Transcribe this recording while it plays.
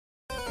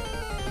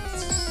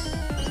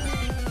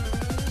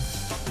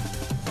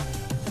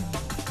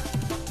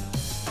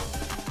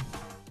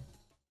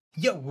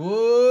Yo,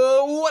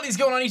 what is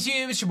going on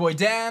YouTube? It's your boy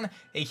Dan,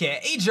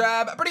 aka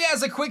aDrive. I brought you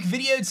guys a quick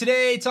video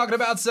today talking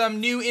about some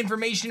new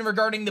information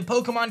regarding the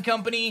Pokemon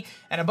Company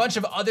and a bunch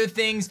of other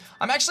things.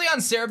 I'm actually on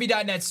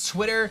Cerebi.net's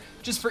Twitter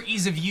just for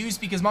ease of use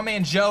because my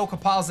man Joe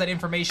compiles that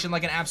information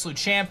like an absolute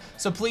champ.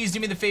 So please do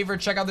me the favor,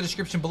 check out the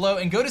description below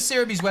and go to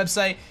Cerebi's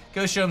website.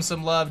 Go show him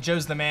some love.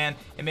 Joe's the man.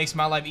 It makes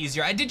my life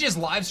easier. I did just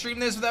live stream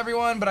this with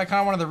everyone, but I kind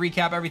of wanted to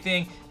recap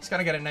everything. He's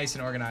kind of got it nice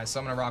and organized, so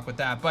I'm going to rock with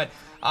that. But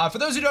for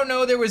those who don't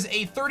know, there was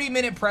a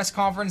 30-minute press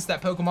conference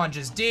that Pokemon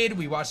just did.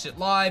 We watched it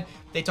live.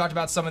 They talked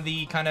about some of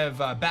the kind of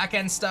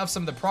back-end stuff,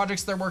 some of the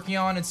projects they're working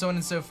on, and so on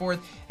and so forth.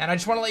 And I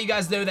just want to let you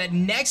guys know that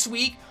next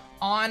week,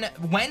 on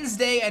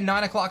Wednesday at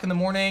 9 o'clock in the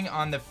morning,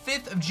 on the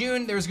 5th of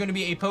June, there's going to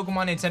be a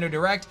Pokemon Nintendo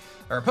Direct,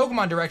 or a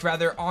Pokemon Direct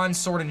rather, on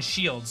Sword and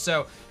Shield.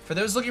 So for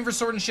those looking for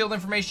Sword and Shield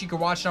information, you can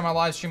watch it on my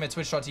live stream at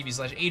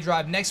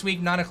twitch.tv/aDrive next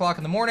week, 9 o'clock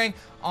in the morning,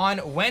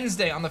 on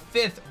Wednesday, on the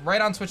 5th,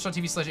 right on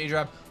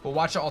twitch.tv/aDrive. We'll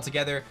watch it all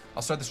together.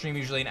 I'll start the stream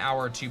usually an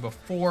hour or two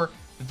before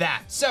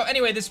that. So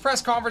anyway, this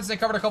press conference, they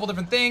covered a couple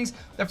different things.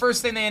 The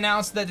first thing they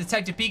announced that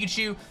Detective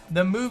Pikachu,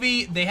 the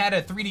movie, they had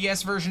a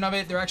 3DS version of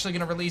it. They're actually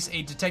going to release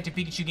a Detective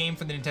Pikachu game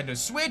for the Nintendo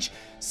Switch.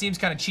 Seems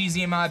kind of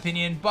cheesy in my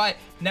opinion, but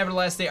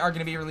nevertheless, they are going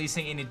to be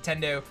releasing a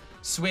Nintendo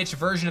Switch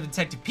version of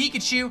Detective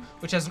Pikachu,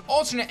 which has an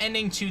alternate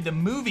ending to the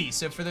movie.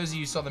 So for those of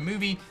you who saw the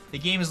movie, the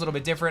game is a little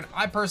bit different.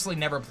 I personally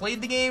never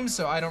played the game,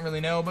 so I don't really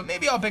know, but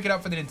maybe I'll pick it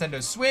up for the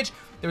Nintendo Switch.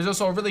 There was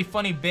also a really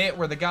funny bit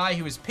where the guy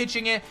who was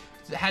pitching it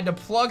had to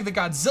plug the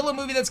Godzilla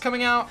movie that's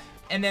coming out,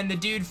 and then the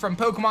dude from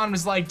Pokemon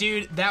was like,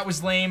 dude, that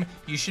was lame.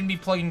 You shouldn't be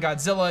plugging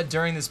Godzilla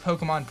during this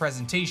Pokemon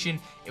presentation.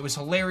 It was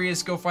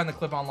hilarious. Go find the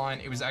clip online.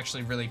 It was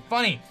actually really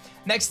funny.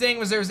 Next thing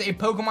was there was a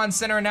Pokemon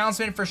Center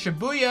announcement for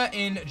Shibuya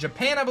in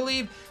Japan, I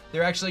believe.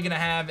 They're actually going to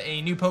have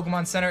a new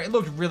Pokemon Center. It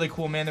looked really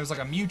cool, man. There was like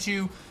a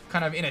Mewtwo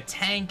kind of in a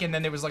tank, and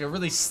then there was like a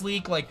really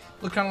sleek, like,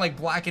 looked kind of like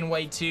Black and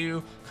White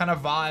 2 kind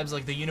of vibes,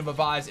 like the Unova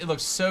vibes. It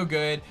looks so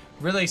good.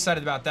 Really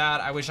excited about that.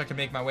 I wish I could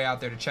make my way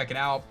out there to check it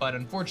out, but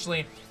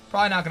unfortunately,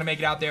 probably not going to make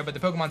it out there, but the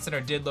Pokemon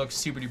Center did look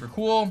super duper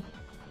cool.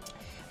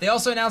 They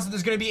also announced that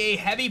there's going to be a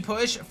heavy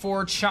push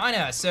for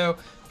China. So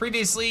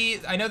previously,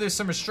 I know there's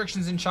some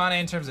restrictions in China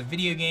in terms of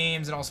video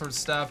games and all sorts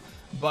of stuff,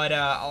 but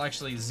I'll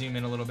actually zoom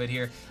in a little bit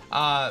here.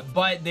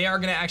 But they are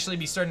going to actually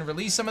be starting to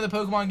release some of the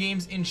Pokemon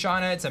games in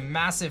China. It's a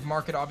massive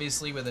market,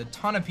 obviously, with a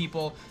ton of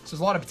people, so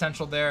there's a lot of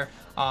potential there.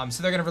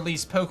 So they're going to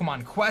release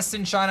Pokemon Quest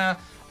in China.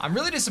 I'm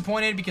really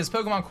disappointed because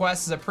Pokemon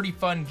Quest is a pretty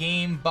fun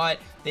game, but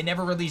they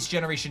never released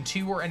Generation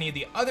 2 or any of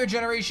the other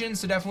generations,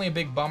 so definitely a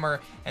big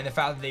bummer, and the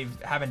fact that they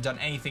haven't done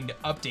anything to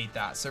update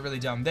that, so really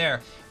dumb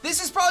there.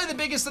 This is probably the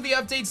biggest of the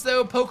updates,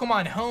 though,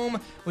 Pokemon Home,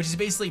 which is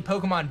basically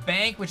Pokemon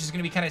Bank, which is going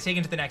to be kind of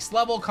taken to the next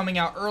level, coming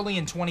out early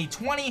in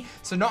 2020,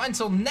 so not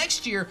until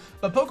next year,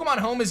 but Pokemon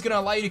Home is going to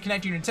allow you to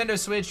connect your Nintendo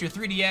Switch, your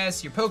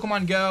 3DS, your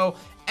Pokemon Go,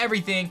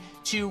 everything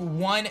to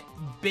one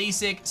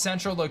basic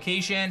central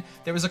location.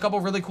 There was a couple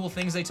really cool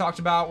things they talked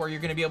about where you're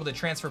going to be able to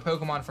transfer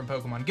Pokemon from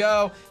Pokemon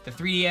Go, the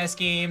 3DS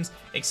games,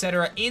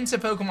 etc. into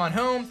Pokemon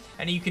Home,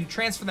 and you can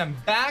transfer them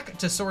back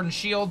to Sword and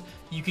Shield.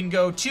 You can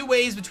go two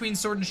ways between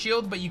Sword and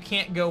Shield, but you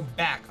can't go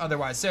back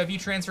otherwise. So if you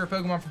transfer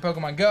Pokemon from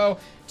Pokemon Go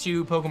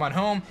to Pokemon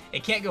Home,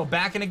 it can't go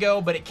back in a Go,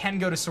 but it can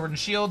go to Sword and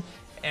Shield,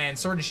 and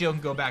Sword and Shield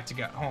can go back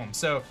to home.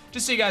 So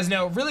just so you guys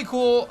know, really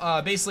cool.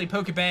 Basically,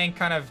 Pokebank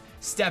kind of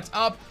stepped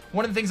up.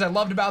 One of the things I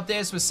loved about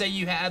this was, say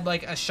you had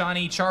like a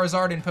shiny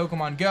Charizard in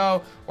Pokemon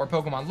Go or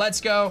Pokemon Let's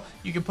Go,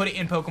 you could put it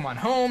in Pokemon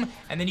Home,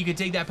 and then you could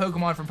take that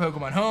Pokemon from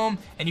Pokemon Home,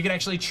 and you can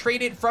actually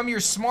trade it from your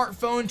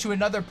smartphone to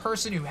another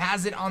person who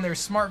has it on their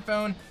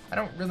smartphone. I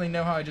don't really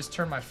know how I just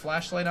turned my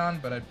flashlight on,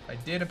 but I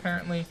did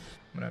apparently.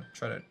 I'm gonna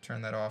try to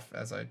turn that off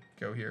as I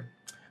go here.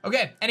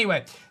 Okay,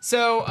 anyway,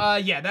 so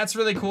yeah, that's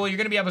really cool. You're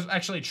gonna be able to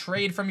actually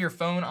trade from your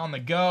phone on the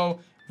go.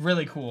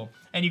 Really cool.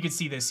 And you can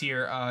see this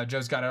here.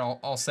 Joe's got it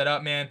all set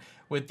up, man.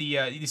 With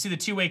the, you see the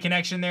two-way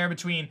connection there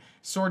between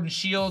Sword and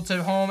Shield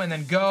to Home, and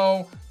then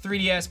Go,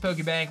 3DS,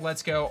 Pokebank,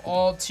 Let's Go,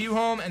 all to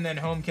Home, and then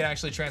Home can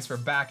actually transfer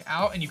back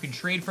out, and you can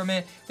trade from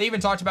it. They even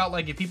talked about,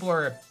 like, if people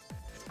are,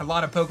 a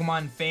lot of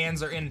Pokemon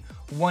fans are in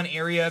one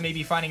area,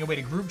 maybe finding a way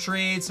to group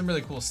trade, some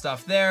really cool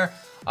stuff there.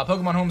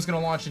 Pokemon Home is going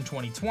to launch in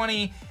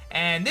 2020,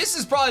 and this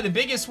is probably the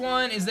biggest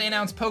one, is they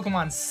announced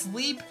Pokemon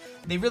Sleep.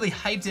 They really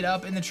hyped it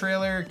up in the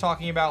trailer,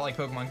 talking about like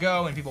Pokemon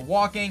Go and people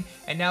walking,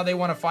 and now they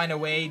want to find a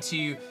way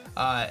to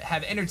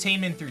have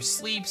entertainment through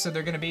sleep. So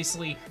they're going to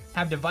basically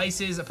have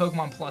devices, a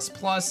Pokemon Plus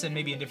Plus, and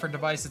maybe a different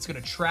device that's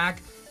going to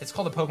track. It's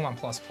called a Pokemon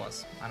Plus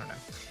Plus. I don't know.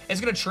 It's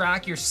going to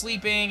track your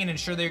sleeping and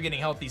ensure that you're getting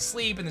healthy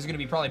sleep, and there's going to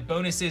be probably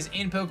bonuses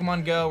in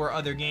Pokemon Go or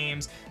other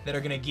games that are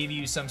going to give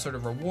you some sort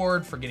of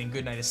reward for getting a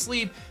good night of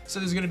sleep. So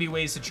there's going to be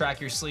ways to track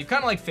your sleep,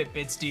 kind of like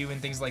Fitbits do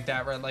and things like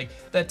that, right? Like,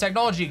 the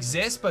technology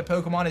exists, but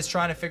Pokemon is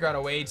trying to figure out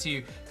a way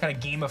to kind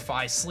of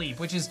gamify sleep,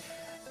 which is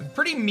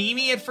pretty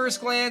memey at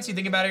first glance. You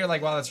think about it, you're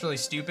like, wow, that's really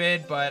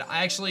stupid, but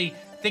I actually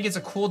think it's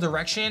a cool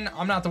direction.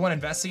 I'm not the one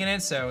investing in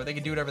it, so they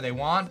can do whatever they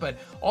want. But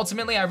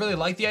ultimately, I really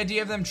like the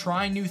idea of them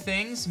trying new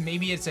things.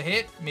 Maybe it's a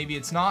hit, maybe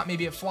it's not,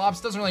 maybe it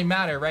flops. Doesn't really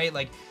matter, right?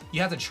 Like,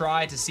 you have to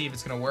try to see if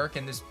it's gonna work,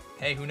 and this,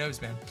 hey, who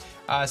knows, man.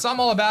 So I'm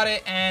all about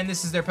it, and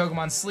this is their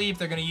Pokemon Sleep.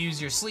 They're gonna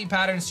use your sleep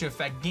patterns to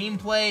affect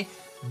gameplay.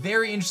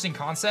 Very interesting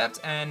concept,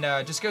 and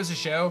just goes to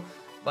show,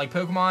 like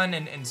Pokemon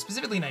and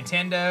specifically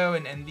Nintendo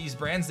and these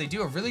brands, they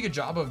do a really good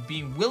job of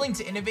being willing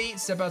to innovate,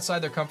 step outside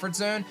their comfort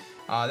zone.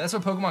 That's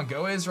what Pokemon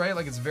Go is, right?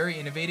 Like, it's very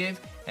innovative,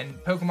 and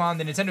Pokemon,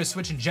 the Nintendo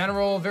Switch in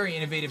general, very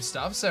innovative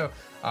stuff. So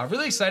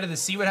really excited to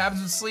see what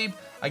happens with Sleep.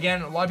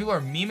 Again, a lot of people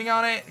are memeing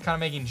on it, kind of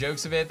making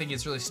jokes of it, think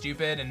it's really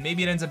stupid, and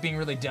maybe it ends up being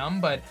really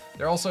dumb, but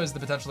there also is the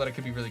potential that it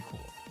could be really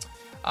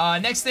cool.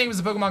 Next thing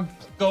was the Pokemon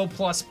Go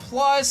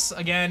Plus.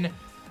 Again,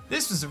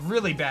 this was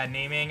really bad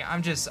naming.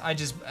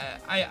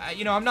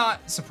 You know, I'm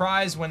not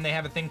surprised when they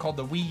have a thing called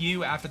the Wii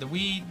U after the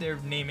Wii. Their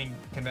naming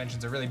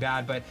conventions are really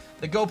bad, but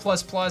the Go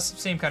Plus,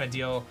 same kind of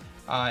deal.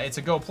 It's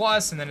a Go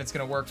Plus, and then it's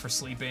gonna work for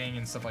sleeping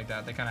and stuff like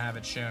that. They kind of have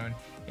it shown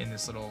in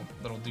this little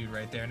dude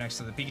right there next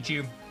to the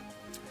Pikachu.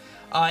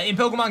 In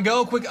Pokemon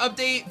Go, quick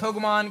update,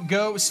 Pokemon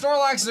Go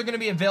Snorlax are going to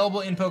be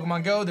available in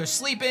Pokemon Go. They're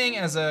sleeping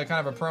as a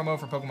kind of a promo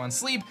for Pokemon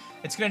Sleep.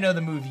 It's going to know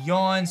the move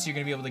Yawn, so you're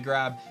going to be able to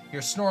grab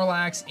your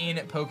Snorlax in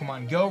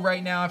Pokemon Go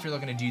right now if you're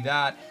looking to do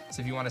that.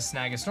 So if you want to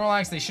snag a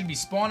Snorlax, they should be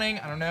spawning.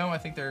 I don't know. I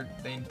think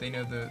they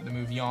know the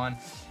move Yawn.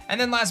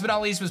 And then last but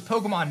not least was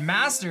Pokemon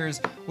Masters,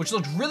 which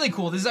looked really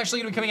cool. This is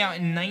actually going to be coming out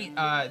in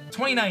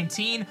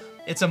 2019.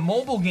 It's a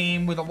mobile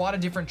game with a lot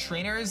of different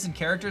trainers and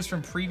characters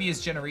from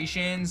previous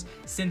generations.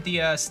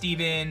 Cynthia,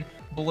 Steven,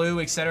 Blue,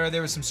 etc.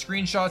 There were some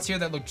screenshots here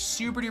that looked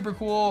super duper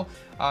cool.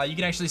 You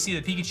can actually see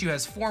that Pikachu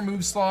has 4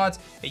 move slots.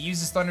 It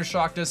uses Thunder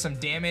Shock, does some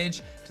damage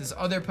to this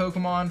other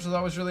Pokemon, which I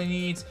thought was really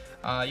neat.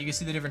 You can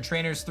see the different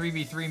trainers,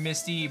 3v3,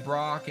 Misty,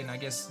 Brock, and I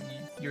guess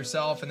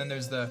yourself. And then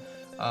there's the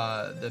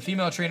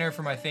female trainer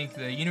from, I think,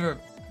 the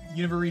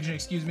Unova region,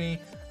 excuse me.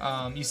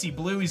 You see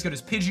Blue, he's got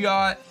his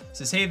Pidgeot,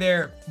 says, hey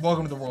there,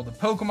 welcome to the world of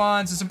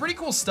Pokemon. So some pretty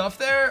cool stuff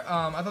there.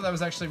 I thought that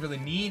was actually really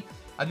neat.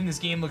 I think this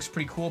game looks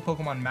pretty cool,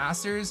 Pokemon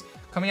Masters,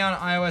 coming out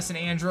on iOS and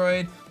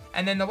Android.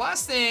 And then the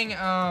last thing,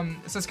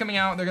 it says coming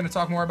out, they're gonna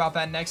talk more about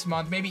that next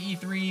month, maybe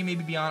E3,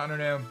 maybe beyond, I don't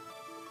know.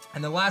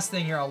 And the last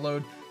thing here, I'll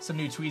load some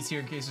new tweets here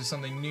in case there's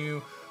something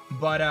new.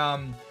 But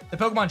the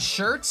Pokemon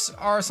shirts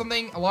are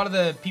something, a lot of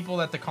the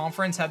people at the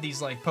conference had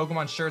these like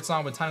Pokemon shirts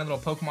on with tiny little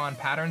Pokemon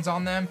patterns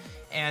on them.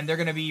 And they're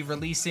gonna be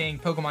releasing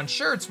Pokemon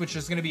shirts, which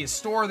is gonna be a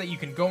store that you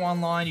can go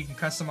online. You can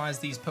customize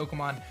these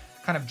Pokemon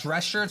kind of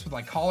dress shirts with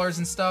like collars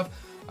and stuff.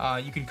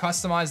 You can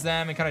customize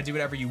them and kind of do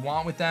whatever you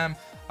want with them.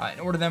 And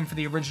order them for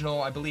the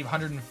original, I believe,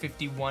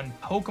 151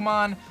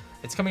 Pokemon.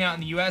 It's coming out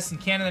in the US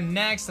and Canada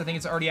next. I think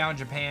it's already out in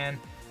Japan.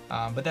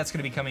 But that's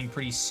gonna be coming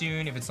pretty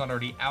soon if it's not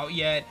already out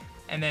yet.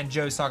 And then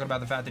Joe's talking about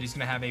the fact that he's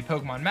going to have a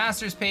Pokemon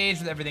Masters page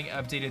with everything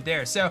updated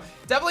there. So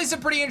definitely some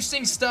pretty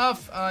interesting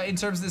stuff in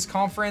terms of this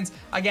conference.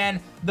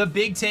 Again, the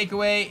big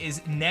takeaway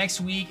is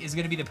next week is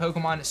going to be the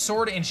Pokemon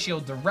Sword and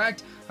Shield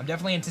Direct. I'm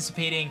definitely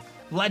anticipating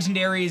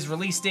Legendaries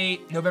release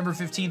date. November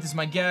 15th is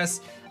my guess.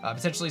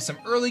 Potentially some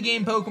early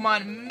game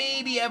Pokemon,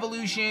 maybe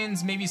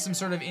evolutions, maybe some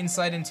sort of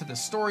insight into the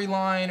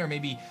storyline, or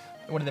maybe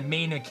one of the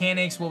main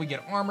mechanics. Will we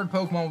get armored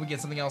Pokemon? Will we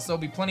get something else? There'll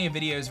be plenty of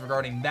videos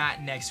regarding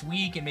that next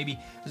week, and maybe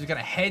as we kind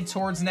of head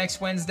towards next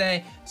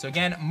Wednesday. So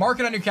again, mark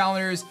it on your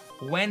calendars,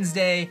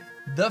 Wednesday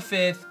the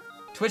 5th,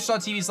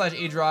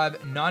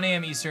 twitch.tv/aDrive, 9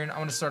 a.m. Eastern. I'm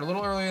going to start a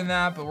little earlier than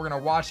that, but we're going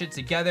to watch it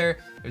together.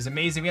 It was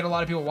amazing. We had a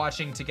lot of people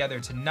watching together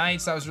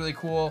tonight, so that was really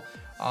cool.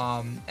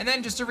 And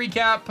then just to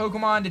recap,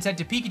 Pokemon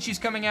Detective Pikachu's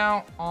coming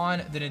out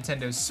on the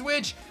Nintendo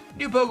Switch,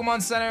 new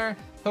Pokemon Center,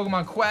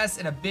 Pokemon Quest,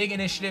 and a big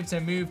initiative to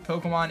move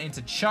Pokemon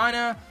into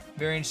China.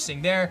 Very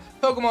interesting there.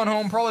 Pokemon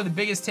Home, probably the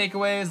biggest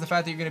takeaway is the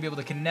fact that you're going to be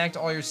able to connect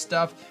all your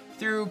stuff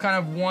through kind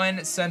of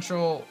one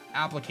central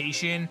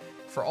application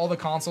for all the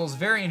consoles.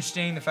 Very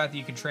interesting, the fact that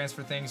you can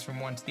transfer things from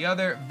one to the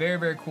other. Very,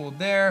 very cool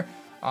there.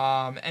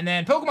 And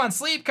then Pokemon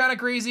Sleep, kind of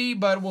crazy,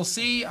 but we'll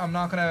see. I'm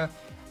gonna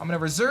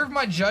reserve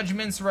my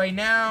judgments right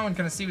now and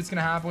kind of see what's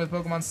gonna happen with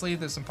Pokemon Sleep.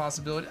 There's some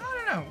possibility.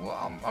 I don't know.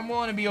 Well, I'm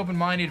willing to be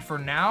open-minded for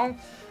now.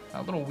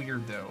 A little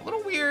weird though. A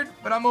little weird,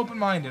 but I'm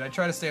open-minded. I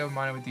try to stay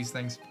open-minded with these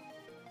things.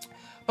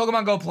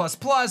 Pokemon Go Plus,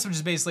 which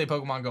is basically a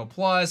Pokemon Go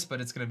Plus,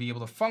 but it's gonna be able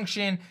to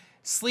function.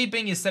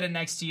 Sleeping, you set it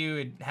next to you,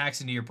 it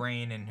hacks into your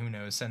brain, and who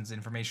knows, sends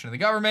information to the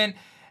government.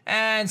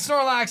 And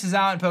Snorlax is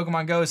out in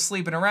Pokemon Go,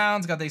 sleeping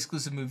around. It's got the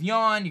exclusive move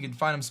Yawn. You can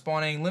find them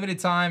spawning, limited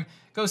time.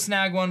 Go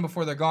snag one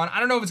before they're gone.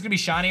 I don't know if it's gonna be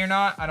shiny or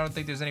not. I don't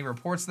think there's any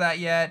reports of that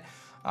yet.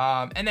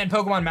 And then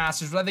Pokemon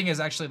Masters, what I think is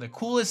actually the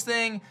coolest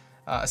thing,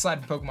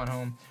 aside from Pokemon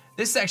Home.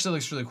 This actually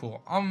looks really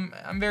cool.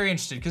 I'm very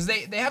interested because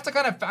they have to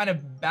kind of find a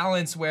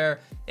balance where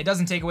it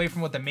doesn't take away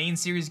from what the main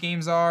series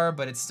games are,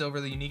 but it's still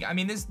really unique. I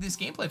mean, this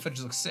gameplay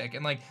footage looks sick,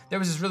 and like there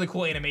was this really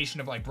cool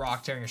animation of like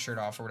Brock tearing his shirt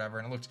off or whatever,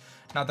 and it looked,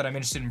 not that I'm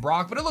interested in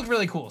Brock, but it looked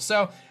really cool.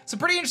 So some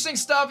pretty interesting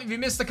stuff. If you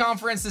missed the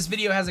conference, this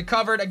video has it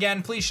covered.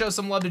 Again, please show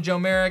some love to Joe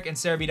Merrick and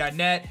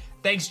SarahB.net.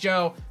 Thanks,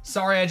 Joe.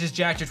 Sorry I just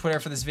jacked your Twitter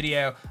for this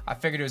video. I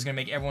figured it was gonna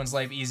make everyone's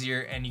life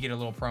easier and you get a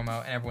little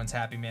promo and everyone's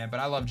happy, man. But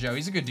I love Joe.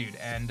 He's a good dude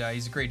and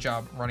he's a great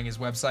job running his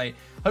website.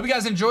 Hope you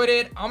guys enjoyed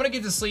it. I'm gonna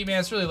get to sleep,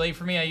 man. It's really late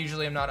for me. I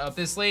usually am not up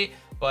this late,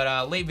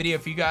 but late video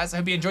for you guys. I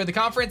hope you enjoyed the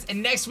conference.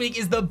 And next week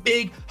is the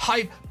big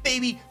hype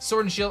baby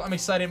Sword and Shield. I'm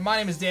excited. My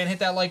name is Dan. Hit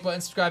that like button,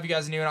 subscribe if you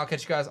guys are new, and I'll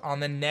catch you guys on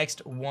the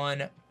next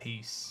one.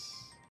 Peace.